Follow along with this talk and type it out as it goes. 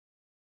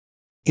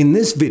In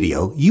this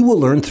video, you will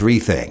learn three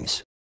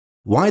things.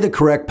 Why the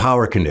correct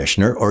power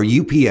conditioner or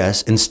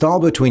UPS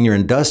installed between your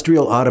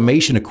industrial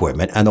automation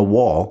equipment and the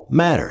wall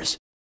matters.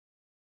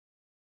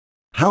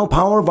 How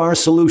Powervar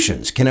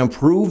solutions can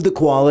improve the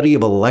quality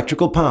of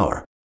electrical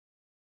power.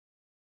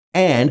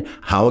 And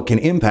how it can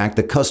impact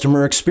the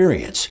customer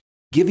experience,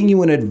 giving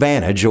you an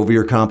advantage over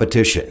your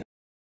competition.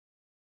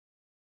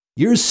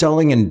 You're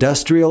selling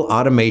industrial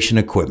automation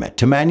equipment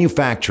to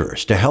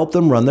manufacturers to help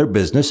them run their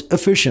business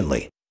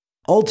efficiently,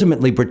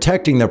 ultimately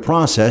protecting their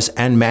process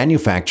and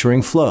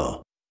manufacturing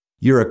flow.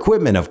 Your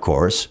equipment, of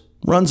course,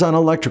 runs on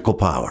electrical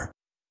power.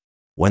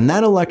 When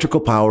that electrical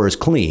power is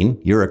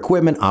clean, your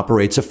equipment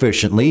operates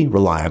efficiently,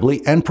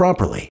 reliably, and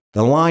properly.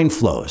 The line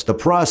flows, the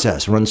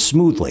process runs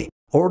smoothly,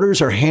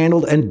 orders are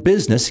handled, and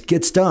business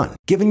gets done,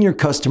 giving your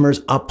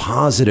customers a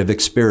positive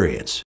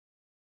experience.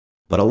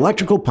 But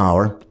electrical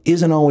power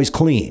isn't always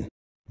clean.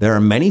 There are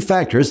many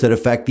factors that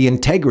affect the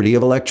integrity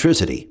of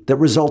electricity that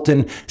result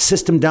in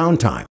system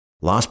downtime,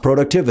 lost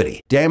productivity,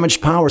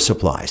 damaged power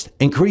supplies,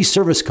 increased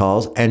service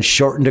calls, and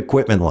shortened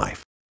equipment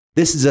life.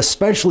 This is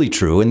especially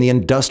true in the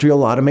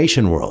industrial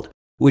automation world,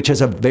 which has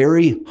a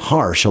very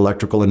harsh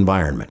electrical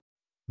environment.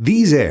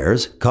 These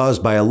errors,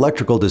 caused by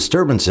electrical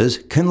disturbances,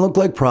 can look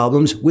like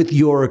problems with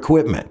your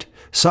equipment,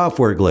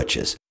 software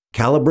glitches,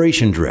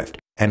 calibration drift,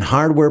 and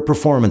hardware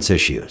performance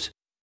issues.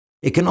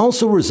 It can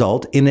also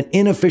result in an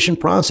inefficient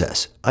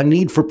process, a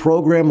need for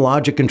program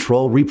logic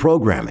control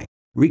reprogramming,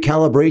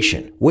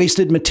 recalibration,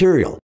 wasted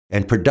material,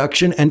 and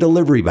production and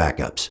delivery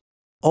backups,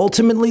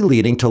 ultimately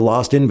leading to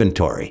lost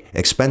inventory,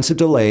 expensive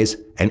delays,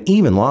 and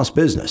even lost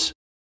business.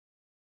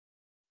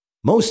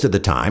 Most of the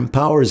time,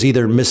 power is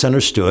either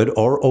misunderstood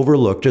or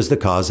overlooked as the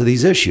cause of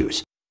these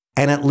issues,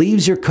 and it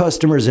leaves your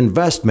customers'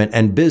 investment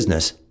and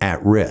business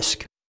at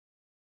risk.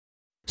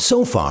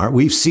 So far,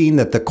 we've seen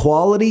that the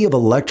quality of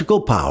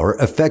electrical power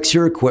affects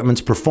your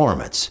equipment's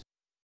performance.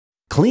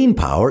 Clean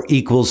power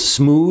equals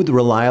smooth,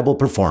 reliable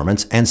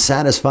performance and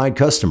satisfied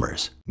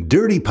customers.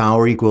 Dirty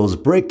power equals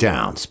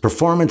breakdowns,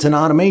 performance and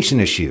automation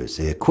issues,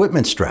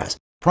 equipment stress,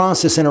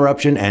 process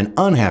interruption, and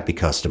unhappy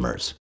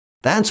customers.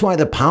 That's why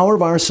the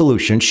Powervar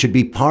solution should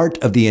be part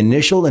of the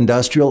initial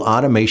industrial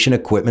automation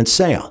equipment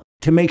sale,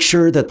 to make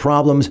sure that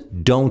problems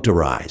don't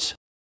arise.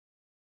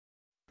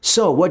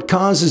 So, what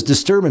causes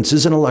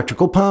disturbances in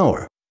electrical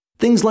power?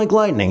 Things like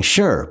lightning,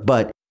 sure,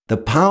 but the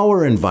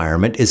power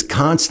environment is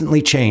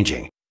constantly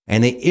changing,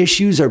 and the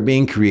issues are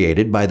being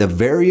created by the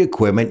very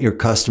equipment your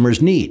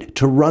customers need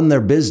to run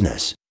their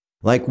business,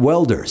 like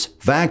welders,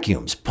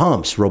 vacuums,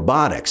 pumps,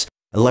 robotics,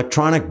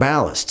 electronic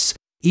ballasts,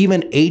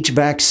 even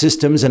HVAC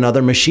systems and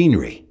other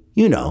machinery.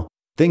 You know,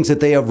 things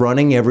that they have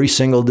running every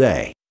single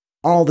day,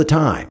 all the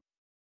time.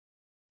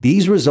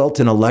 These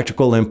result in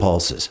electrical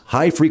impulses,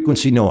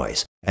 high-frequency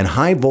noise, and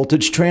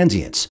high-voltage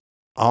transients,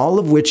 all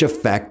of which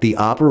affect the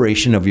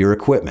operation of your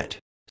equipment.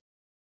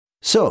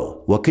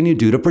 So, what can you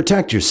do to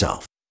protect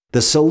yourself?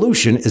 The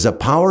solution is a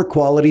power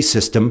quality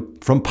system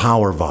from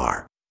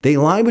Powervar. They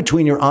lie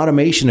between your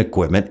automation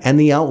equipment and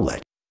the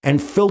outlet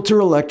and filter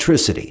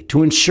electricity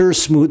to ensure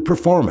smooth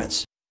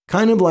performance,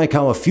 kind of like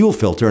how a fuel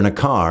filter in a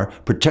car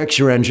protects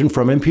your engine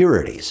from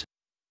impurities.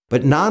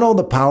 But not all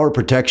the power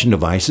protection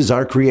devices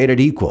are created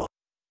equal.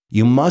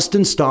 You must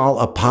install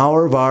a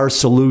Powervar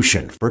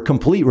solution for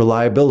complete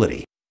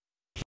reliability.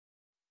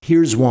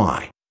 Here's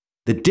why.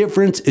 The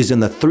difference is in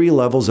the three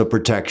levels of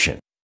protection: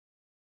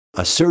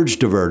 a surge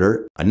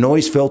diverter, a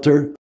noise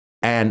filter,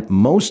 and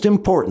most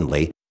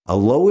importantly, a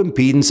low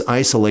impedance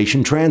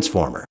isolation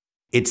transformer.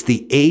 It's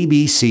the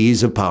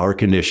ABCs of power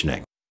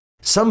conditioning.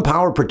 Some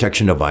power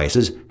protection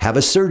devices have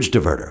a surge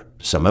diverter,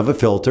 some have a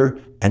filter,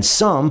 and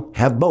some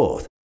have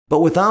both. But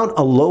without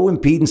a low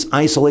impedance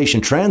isolation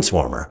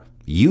transformer,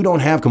 you don't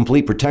have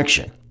complete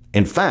protection.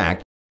 In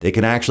fact, they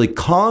can actually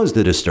cause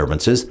the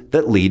disturbances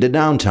that lead to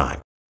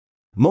downtime.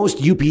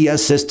 Most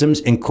UPS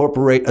systems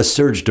incorporate a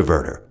surge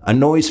diverter, a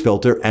noise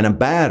filter, and a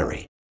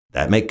battery.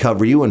 That may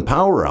cover you in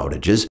power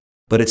outages,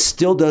 but it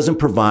still doesn't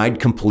provide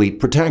complete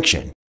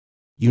protection.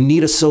 You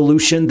need a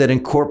solution that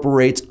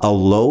incorporates a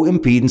low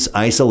impedance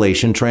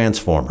isolation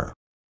transformer.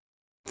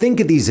 Think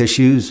of these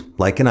issues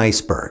like an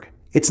iceberg.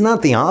 It's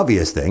not the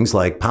obvious things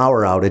like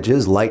power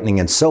outages, lightning,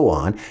 and so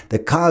on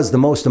that cause the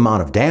most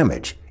amount of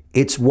damage.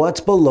 It's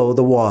what's below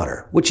the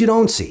water, which you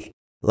don't see,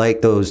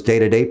 like those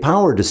day-to-day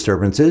power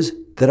disturbances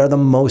that are the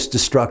most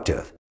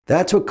destructive.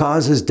 That's what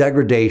causes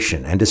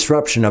degradation and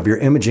disruption of your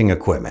imaging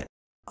equipment.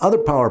 Other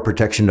power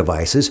protection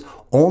devices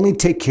only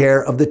take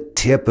care of the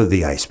tip of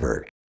the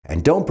iceberg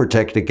and don't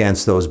protect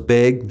against those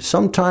big,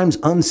 sometimes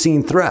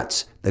unseen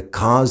threats that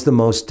cause the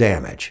most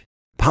damage.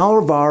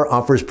 Powervar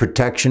offers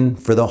protection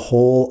for the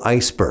whole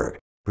iceberg,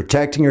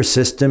 protecting your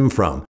system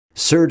from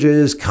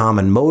surges,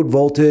 common mode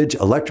voltage,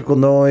 electrical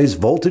noise,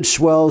 voltage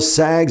swells,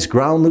 sags,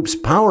 ground loops,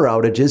 power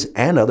outages,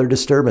 and other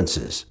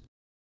disturbances.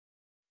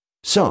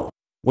 So,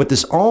 what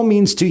this all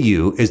means to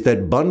you is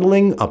that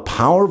bundling a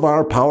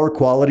Powervar power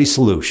quality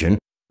solution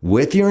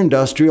with your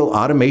industrial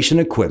automation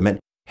equipment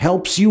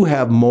helps you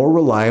have more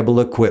reliable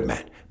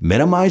equipment,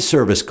 minimize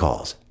service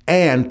calls,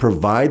 and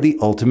provide the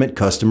ultimate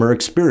customer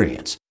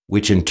experience,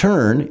 which in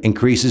turn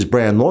increases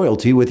brand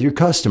loyalty with your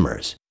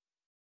customers.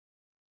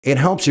 It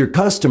helps your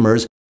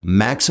customers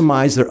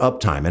maximize their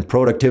uptime and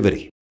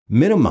productivity,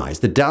 minimize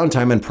the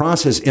downtime and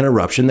process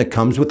interruption that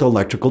comes with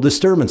electrical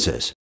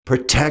disturbances,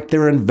 protect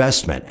their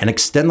investment, and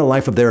extend the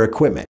life of their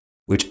equipment,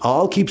 which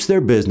all keeps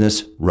their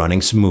business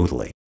running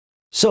smoothly.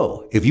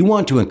 So, if you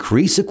want to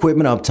increase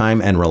equipment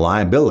uptime and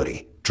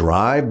reliability,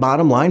 drive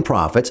bottom-line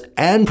profits,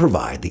 and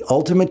provide the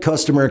ultimate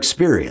customer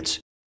experience,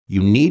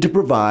 you need to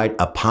provide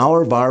a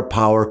Powervar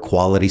power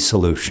quality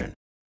solution.